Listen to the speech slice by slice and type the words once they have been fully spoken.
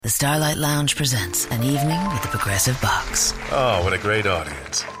Starlight Lounge presents An Evening with the Progressive Box. Oh, what a great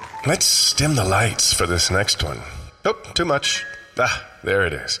audience. Let's dim the lights for this next one. Nope, too much. There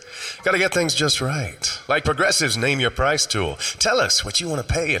it is. Gotta get things just right. Like Progressive's Name Your Price tool. Tell us what you want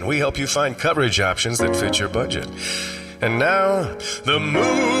to pay, and we help you find coverage options that fit your budget. And now, the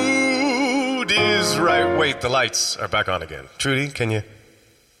mood is right. Wait, the lights are back on again. Trudy, can you?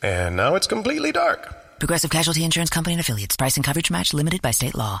 And now it's completely dark. Progressive Casualty Insurance Company and Affiliates. Price and coverage match limited by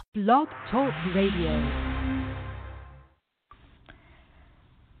state law. Blog Talk Radio.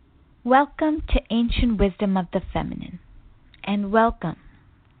 Welcome to Ancient Wisdom of the Feminine, and welcome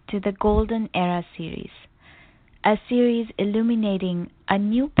to the Golden Era series, a series illuminating a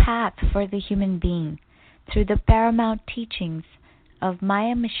new path for the human being through the paramount teachings of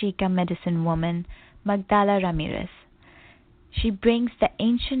Maya Mexica medicine woman Magdala Ramirez. She brings the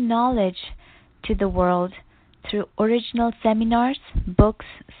ancient knowledge to the world through original seminars, books,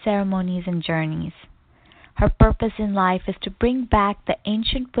 ceremonies, and journeys. Her purpose in life is to bring back the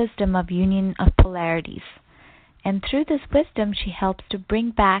ancient wisdom of union of polarities, and through this wisdom she helps to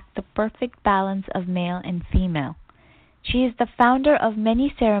bring back the perfect balance of male and female. She is the founder of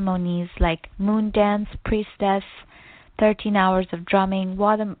many ceremonies like Moon Dance, Priestess, 13 Hours of Drumming,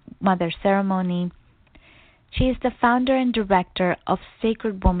 Water Mother Ceremony. She is the founder and director of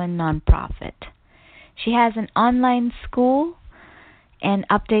Sacred Woman Nonprofit. She has an online school and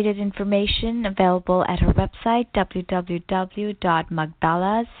updated information available at her website,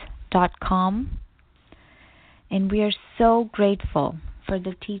 www.magdalas.com. And we are so grateful for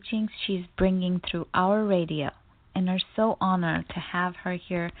the teachings she's bringing through our radio and are so honored to have her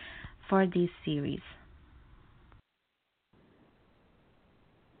here for this series.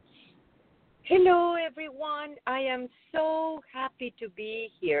 Hello, everyone. I am so happy to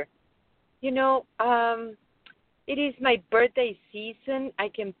be here. You know, it is my birthday season, I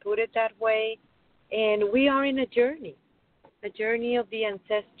can put it that way, and we are in a journey of the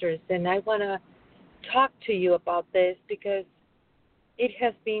ancestors, and I want to talk to you about this because it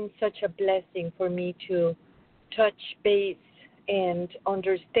has been such a blessing for me to touch base and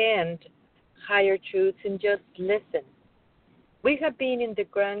understand higher truths and just listen. We have been in the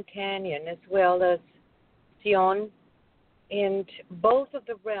Grand Canyon as well as Zion, and both of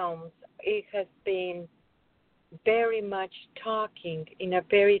the realms, it has been very much talking in a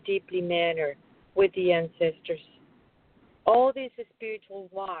very deeply manner with the ancestors. All these spiritual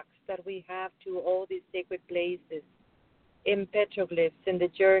walks that we have to all these sacred places in petroglyphs and the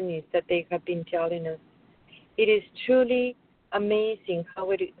journeys that they have been telling us, it is truly amazing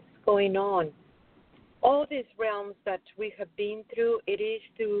how it is going on. All these realms that we have been through, it is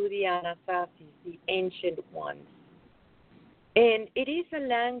through the Anasazis, the ancient ones. And it is a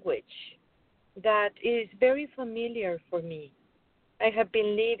language that is very familiar for me. I have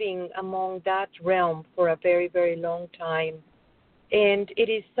been living among that realm for a very, very long time. And it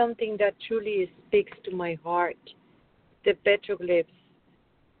is something that truly speaks to my heart. The petroglyphs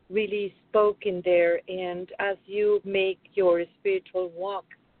really spoke in there. And as you make your spiritual walk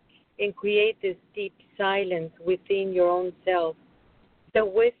and create this deep silence within your own self, the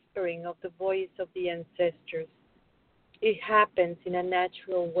whispering of the voice of the ancestors, it happens in a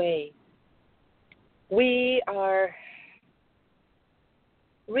natural way. We are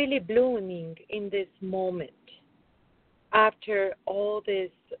really blooming in this moment after all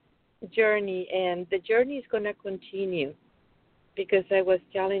this journey, and the journey is going to continue because I was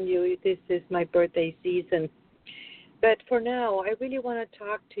telling you this is my birthday season. But for now, I really want to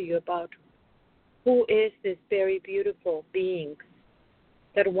talk to you about who is this very beautiful being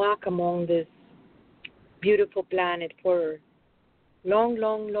that walk among this beautiful planet for long,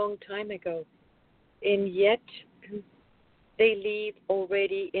 long, long time ago. And yet they live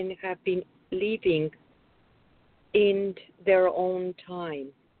already and have been living in their own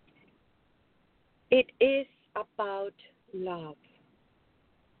time. It is about love.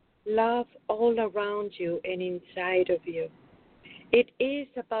 Love all around you and inside of you. It is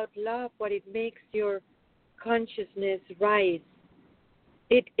about love what it makes your consciousness rise.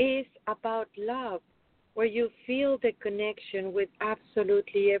 It is about love where you feel the connection with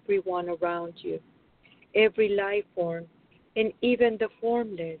absolutely everyone around you, every life form, and even the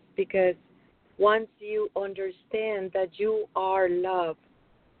formless, because once you understand that you are love,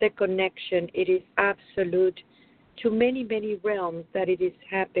 the connection, it is absolute to many, many realms that it is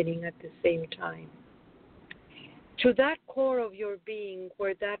happening at the same time. To that core of your being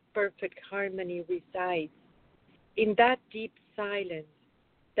where that perfect harmony resides, in that deep silence,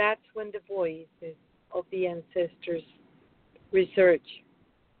 that's when the voices of the ancestors research.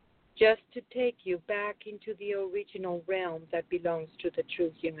 just to take you back into the original realm that belongs to the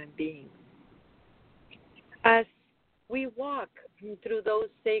true human being. As we walk through those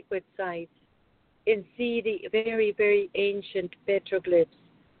sacred sites and see the very, very ancient petroglyphs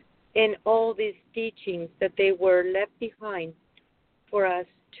and all these teachings that they were left behind for us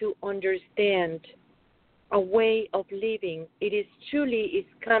to understand a way of living, it is truly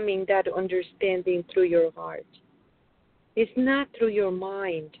coming, that understanding, through your heart. It's not through your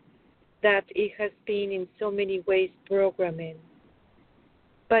mind that it has been in so many ways programming,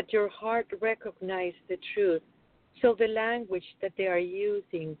 but your heart recognizes the truth. So the language that they are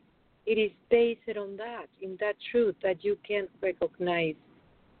using, it is based on that, in that truth that you can recognize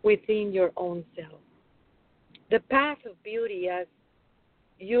within your own self. The path of beauty, as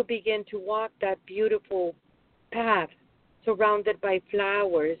you begin to walk that beautiful path surrounded by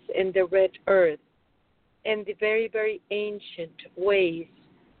flowers and the red earth and the very, very ancient ways,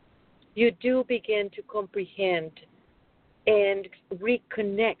 you do begin to comprehend and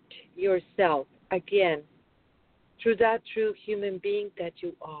reconnect yourself again through that true human being that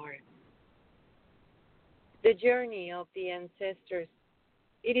you are. The journey of the ancestors,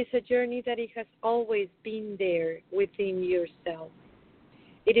 it is a journey that it has always been there within yourself.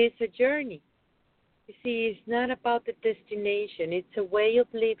 It is a journey. You see, it's not about the destination. It's a way of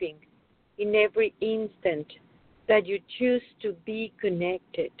living in every instant that you choose to be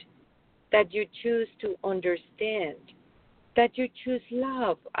connected, that you choose to understand, that you choose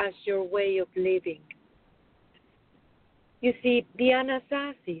love as your way of living. You see, the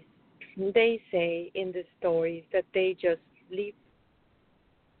Anasazis, they say in the stories that they just leave,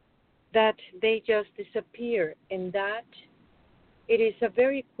 that they just disappear, and that it is a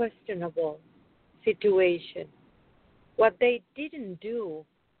very questionable situation. What they didn't do,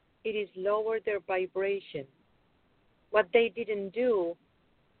 it is lower their vibration. What they didn't do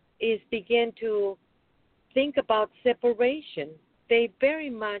is begin to think about separation. They very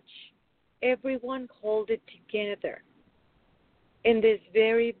much, everyone hold it together in this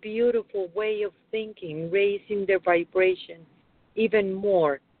very beautiful way of thinking, raising their vibration even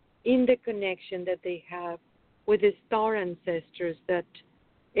more in the connection that they have with the star ancestors that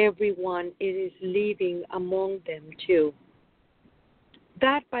everyone is living among them too.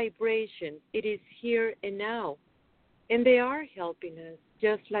 That vibration, it is here and now, and they are helping us,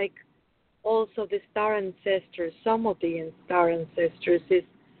 just like also the star ancestors. Some of the star ancestors is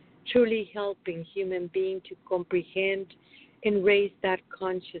truly helping human beings to comprehend and raise that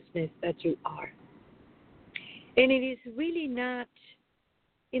consciousness that you are. And it is really not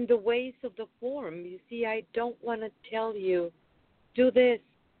in the ways of the form. You see, I don't want to tell you, do this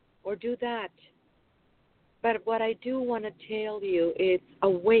or do that. But what I do want to tell you is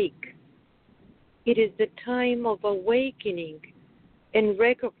awake. It is the time of awakening and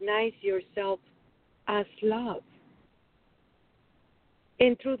recognize yourself as love.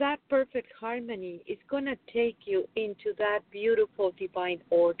 And through that perfect harmony, it's going to take you into that beautiful divine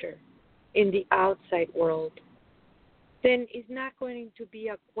order in the outside world. Then it's not going to be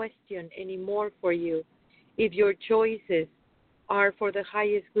a question anymore for you if your choices are for the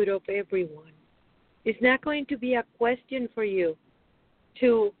highest good of everyone. It's not going to be a question for you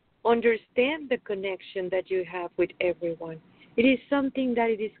to understand the connection that you have with everyone. It is something that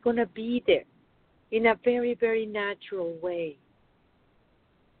it is going to be there in a very, very natural way.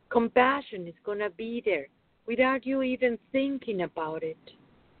 Compassion is going to be there without you even thinking about it,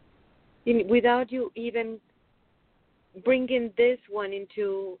 without you even bringing this one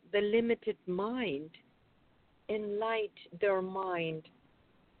into the limited mind. Enlight their mind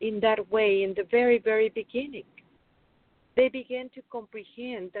in that way in the very, very beginning. They began to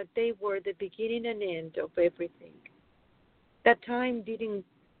comprehend that they were the beginning and end of everything. That time didn't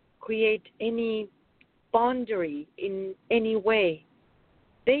create any boundary in any way.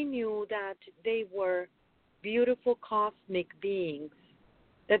 They knew that they were beautiful cosmic beings,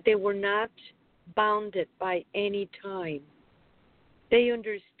 that they were not bounded by any time. They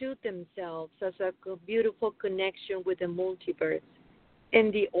understood themselves as a beautiful connection with the multiverse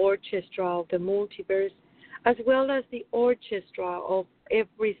and the orchestra of the multiverse, as well as the orchestra of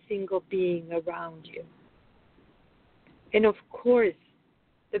every single being around you. And of course,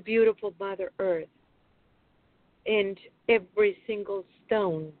 the beautiful Mother Earth and every single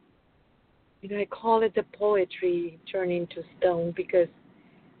stone. I call it the poetry turning to stone because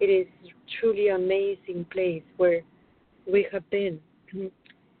it is truly an amazing place where we have been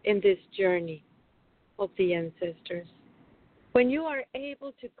in this journey of the ancestors. When you are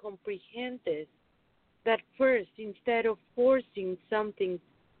able to comprehend this, that first, instead of forcing something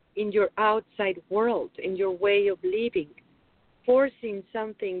in your outside world, in your way of living, forcing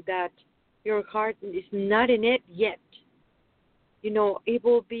something that your heart is not in it yet. It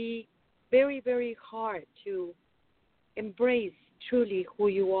will be very, very hard to embrace truly who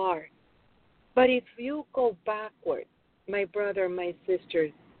you are. But if you go backward, my brother, my sister,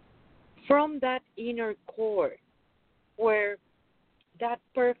 from that inner core where that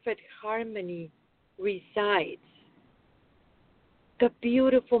perfect harmony resides, the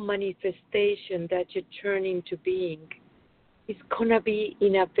beautiful manifestation that you turn into being is going to be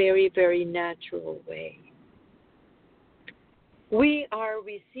in a very, very natural way. We are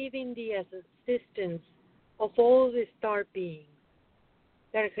receiving the assistance of all the star beings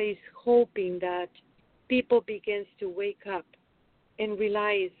that is hoping that people begins to wake up and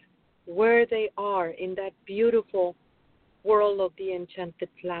realize where they are in that beautiful world of the enchanted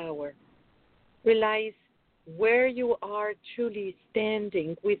flower. Realize where you are truly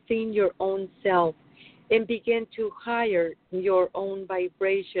standing within your own self and begin to higher your own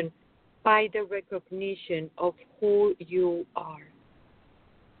vibration by the recognition of who you are.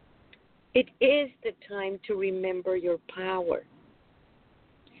 It is the time to remember your power.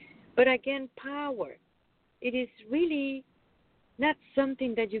 But again, power, it is really not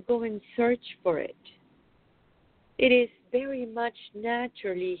something that you go and search for it. It is very much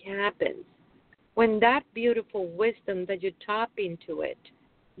naturally happens when that beautiful wisdom that you tap into it,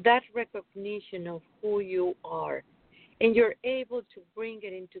 that recognition of who you are, and you're able to bring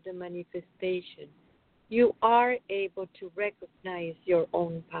it into the manifestation, you are able to recognize your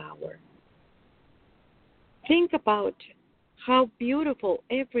own power. Think about how beautiful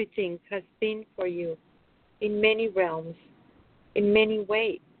everything has been for you in many realms, in many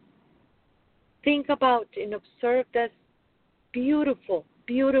ways. Think about and observe this beautiful,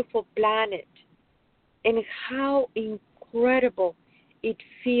 beautiful planet and how incredible it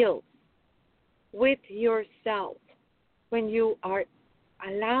feels with yourself when you are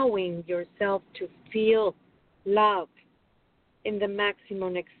allowing yourself to feel love in the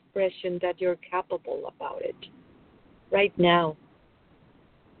maximum expression that you're capable about it right now.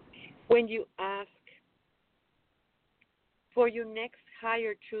 When you ask for your next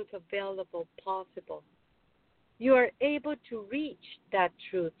higher truth available possible, you are able to reach that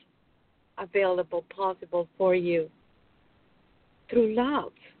truth available possible for you through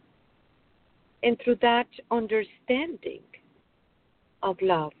love and through that understanding of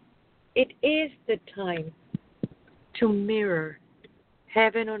love. It is the time to mirror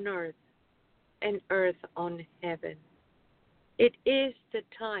heaven on earth and earth on heaven. It is the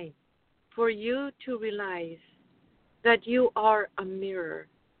time for you to realize that you are a mirror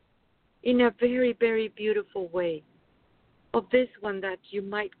in a very, very beautiful way of this one that you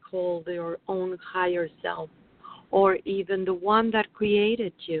might call your own higher self or even the one that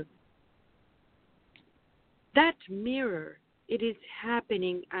created you. That mirror, it is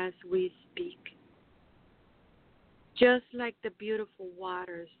happening as we speak. Just like the beautiful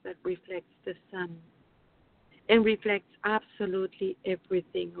waters that reflects the sun and reflects absolutely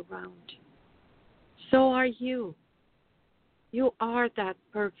everything around. So are you. You are that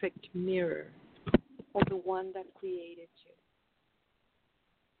perfect mirror of the one that created you.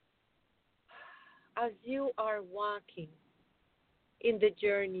 As you are walking in the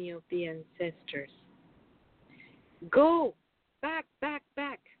journey of the ancestors, go back, back,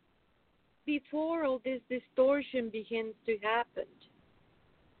 back, before all this distortion begins to happen.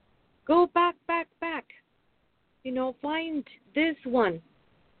 Go back, back, back. Find this one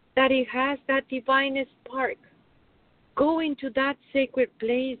that it has that divine spark. Go into that sacred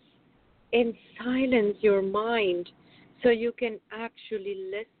place and silence your mind so you can actually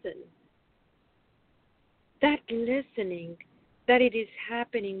listen. That listening, that it is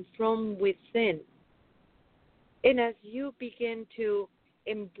happening from within. And as you begin to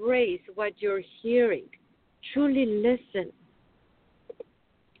embrace what you're hearing, truly listen.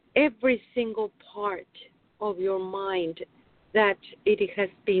 Every single part of your mind that it has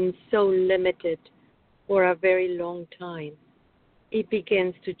been so limited for a very long time, it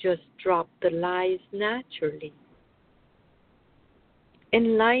begins to just drop the lies naturally.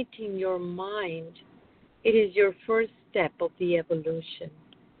 Enlightening your mind, it is your first step of the evolution.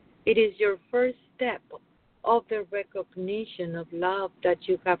 It is your first step of the recognition of love that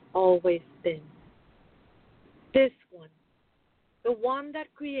you have always been. This one, the one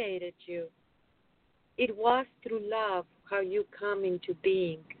that created you, it was through love how you come into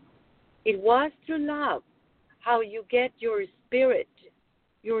being. It was through love how you get your spirit,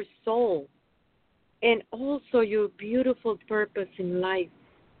 your soul, and also your beautiful purpose in life.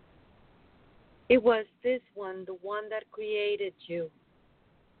 It was this one, the one that created you,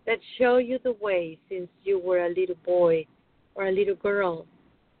 that showed you the way since you were a little boy or a little girl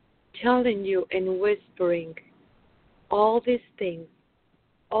telling you and whispering all these things,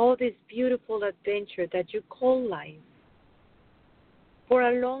 all this beautiful adventure that you call life. For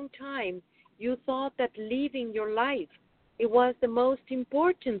a long time, you thought that living your life, it was the most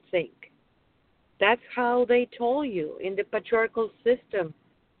important thing. That's how they told you in the patriarchal system.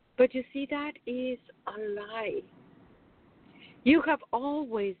 But you see, that is a lie. You have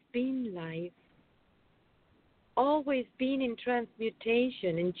always been life, always been in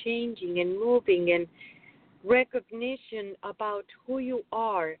transmutation and changing and moving and recognition about who you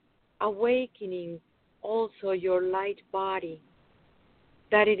are, awakening also your light body,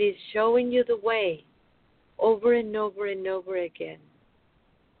 that it is showing you the way over and over and over again.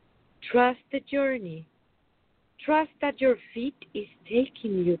 Trust the journey. Trust that your feet is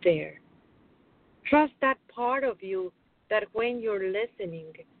taking you there. Trust that part of you that when you're listening,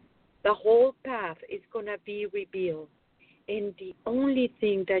 the whole path is going to be revealed. And the only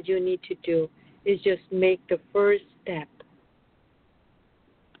thing that you need to do is just make the first step.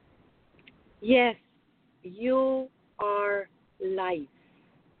 Yes, you are life.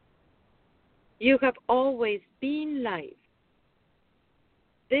 You have always been life.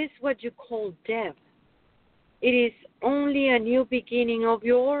 This, what you call death, it is only a new beginning of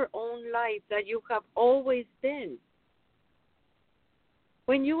your own life that you have always been.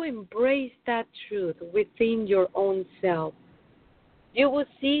 When you embrace that truth within your own self, you will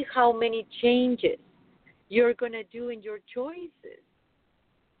see how many changes you're going to do in your choices.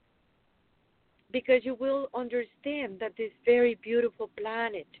 Because you will understand that this very beautiful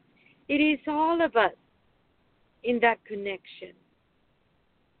planet, it is all of us in that connection.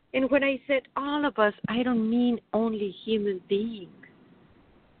 And when I said all of us, I don't mean only human beings.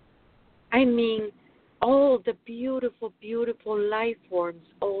 I mean all the beautiful, beautiful life forms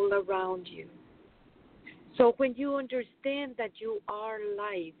all around you. So when you understand that you are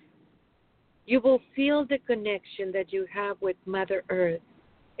life, you will feel the connection that you have with Mother Earth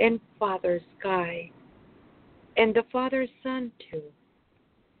and Father Sky and the Father Sun too.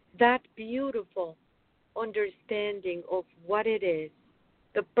 That beautiful understanding of what it is,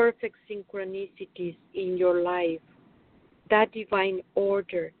 the perfect synchronicities in your life, that divine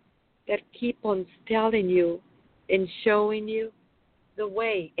order that keep on telling you and showing you the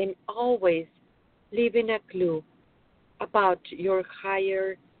way and always leaving a clue about your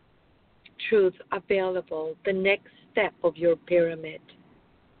higher truth available, the next step of your pyramid.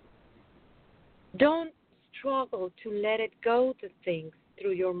 Don't struggle to let it go to things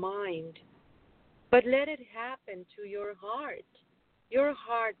through your mind, but let it happen to your heart. Your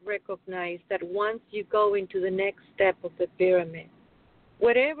heart recognizes that once you go into the next step of the pyramid,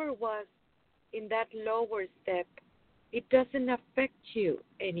 whatever was in that lower step, it doesn't affect you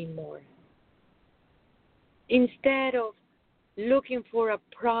anymore. Instead of looking for a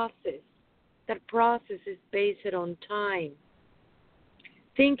process, that process is based on time,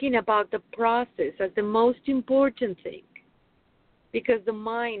 thinking about the process as the most important thing, because the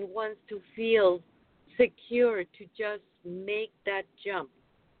mind wants to feel secure to just make that jump.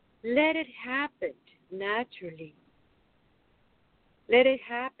 Let it happen naturally. Let it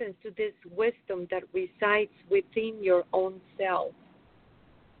happen to this wisdom that resides within your own self.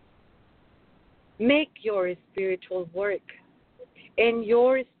 Make your spiritual work. And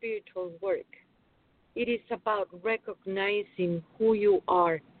your spiritual work, it is about recognizing who you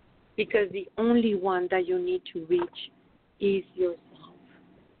are, because the only one that you need to reach is yourself.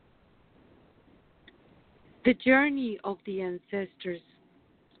 The journey of the ancestors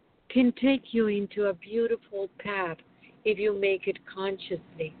can take you into a beautiful path if you make it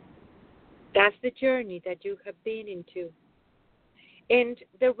consciously. That's the journey that you have been into. And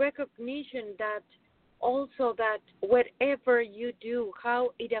the recognition that also that whatever you do, how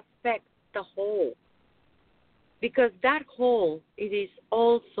it affects the whole. Because that whole, it is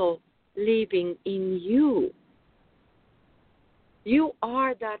also living in you. You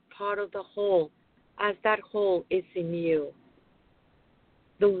are that part of the whole, as that whole is in you.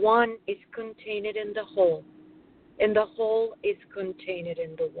 The one is contained in the whole, and the whole is contained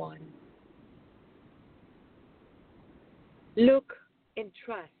in the one. Look and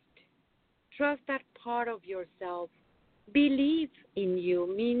trust. Trust that part of yourself. Believe in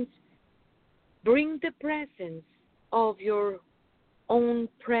you means bring the presence of your own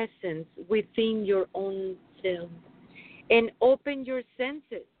presence within your own self and open your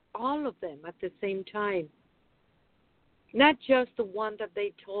senses, all of them at the same time. Not just the one that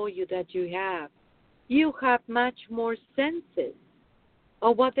they told you that you have. You have much more senses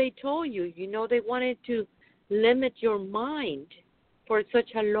of what they told you. You know, they wanted to limit your mind for such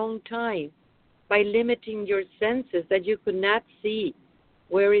a long time. by limiting your senses that you could not see.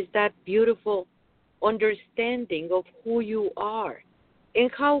 Where is that beautiful understanding of who you are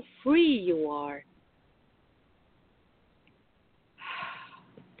and how free you are?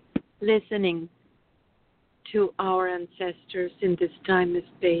 Listening to our ancestors in this time and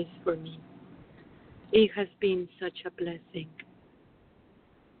space for me, it has been such a blessing.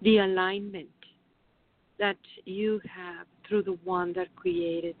 The alignment that you have through the one that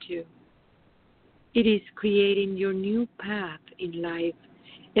created you. It is creating your new path in life,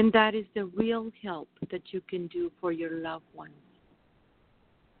 and that is the real help that you can do for your loved ones.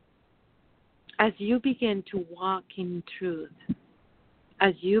 As you begin to walk in truth,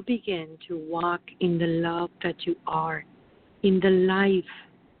 as you begin to walk in the love that you are, in the life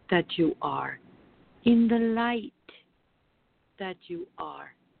that you are, in the light that you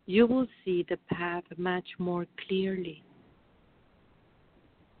are, you will see the path much more clearly.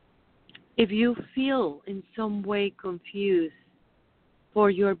 If you feel in some way confused, for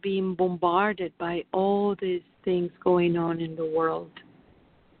you're being bombarded by all these things going on in the world,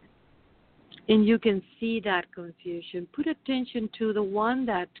 and you can see that confusion, put attention to the one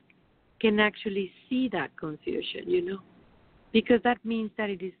that can actually see that confusion, because that means that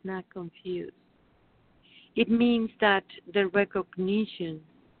it is not confused. It means that the recognition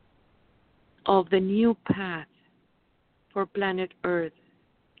of the new path for planet Earth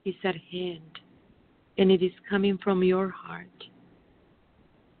is at hand, and it is coming from your heart.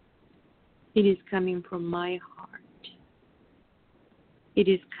 It is coming from my heart. It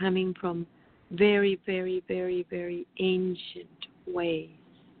is coming from very, very, very, very ancient ways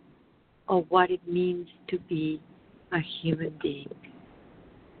of what it means to be a human being.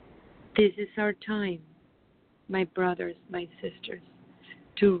 This is our time, my brothers, my sisters,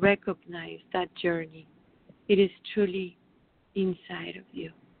 to recognize that journey. It is truly inside of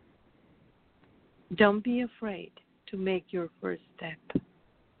you. Don't be afraid to make your first step.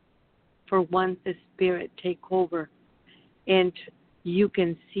 For once the Spirit take over and you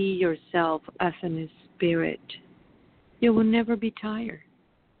can see yourself as a spirit, you will never be tired.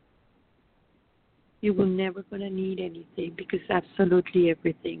 You will never going to need anything because absolutely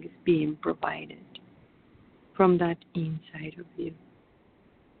everything is being provided from that inside of you.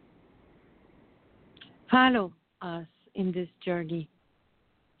 Follow us in this journey.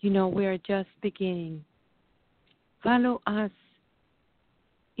 We are just beginning. Follow us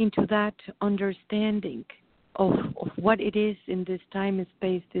into that understanding of what it is in this time and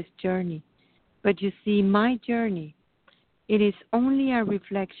space, this journey. But you see, my journey, it is only a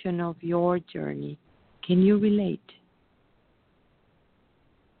reflection of your journey. Can you relate?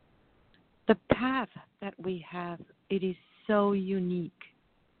 The path that we have, it is so unique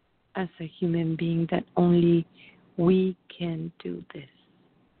as a human being that only we can do this.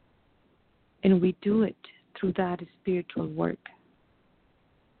 And we do it through that spiritual work,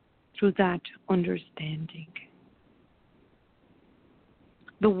 through that understanding.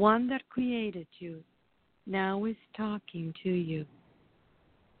 The one that created you now is talking to you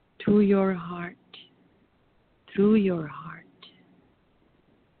through your heart, through your heart.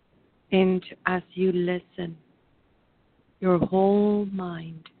 And as you listen, your whole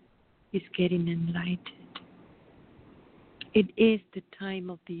mind is getting enlightened. It is the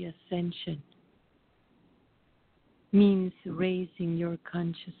time of the ascension. Means raising your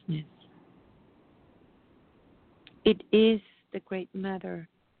consciousness. It is the Great Mother,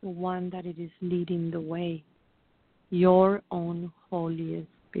 the one that it is leading the way, your own Holy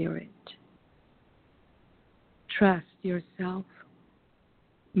Spirit. Trust yourself,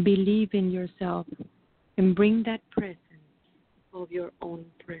 believe in yourself, and bring that presence of your own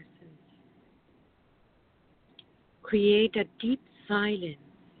presence. Create a deep silence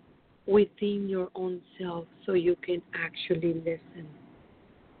within your own self so you can actually listen.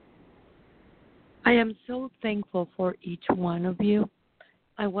 I am so thankful for each one of you.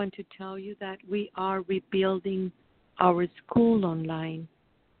 I want to tell you that we are rebuilding our school online.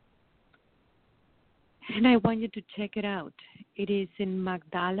 And I want you to check it out. It is in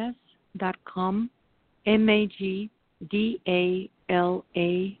magdalas.com,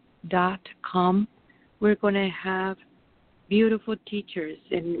 magdala.com. We're going to have beautiful teachers,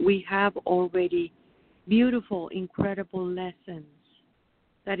 and we have already beautiful, incredible lessons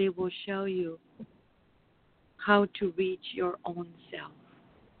that it will show you how to reach your own self.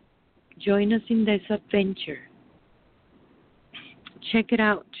 Join us in this adventure. Check it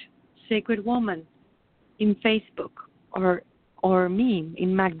out, Sacred Woman, in Facebook, or me,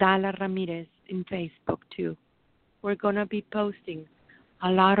 in Magdala Ramirez, in Facebook too. We're going to be posting a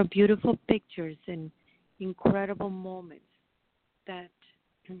lot of beautiful pictures and incredible moments that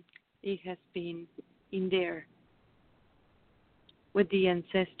it has been in there with the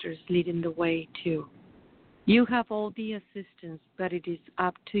ancestors leading the way too. You have all the assistance, but it is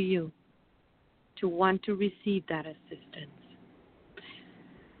up to you to want to receive that assistance.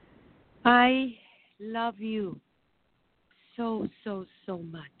 I love you so, so, so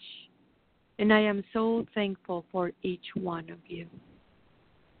much. And I am so thankful for each one of you.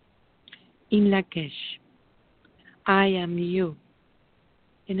 In Lakesh, I am you.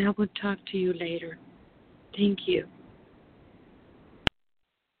 And I will talk to you later. Thank you.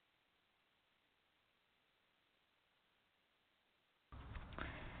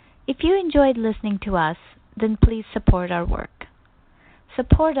 If you enjoyed listening to us, then please support our work.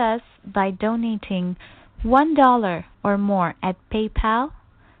 Support us by donating $1 or more at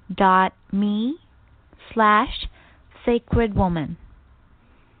paypal.me/sacredwoman.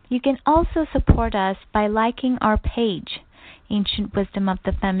 You can also support us by liking our page, Ancient Wisdom of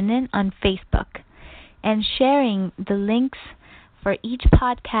the Feminine, on Facebook, and sharing the links for each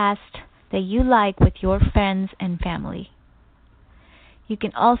podcast that you like with your friends and family. You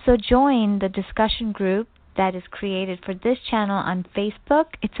can also join the discussion group that is created for this channel on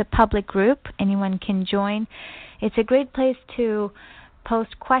Facebook. It's a public group. Anyone can join. It's a great place to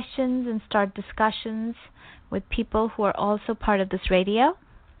post questions and start discussions with people who are also part of this radio.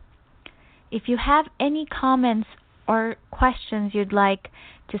 If you have any comments or questions you'd like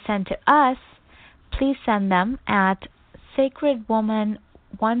to send to us, please send them at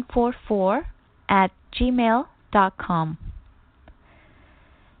sacredwoman144@gmail.com.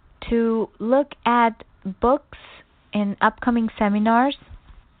 To look at books and upcoming seminars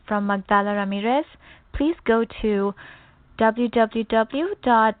from Magdala Ramirez, please go to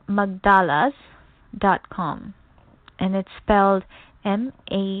www.magdalas.com, and it's spelled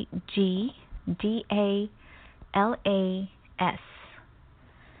Magdalas.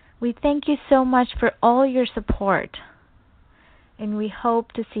 We thank you so much for all your support, and we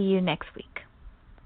hope to see you next week.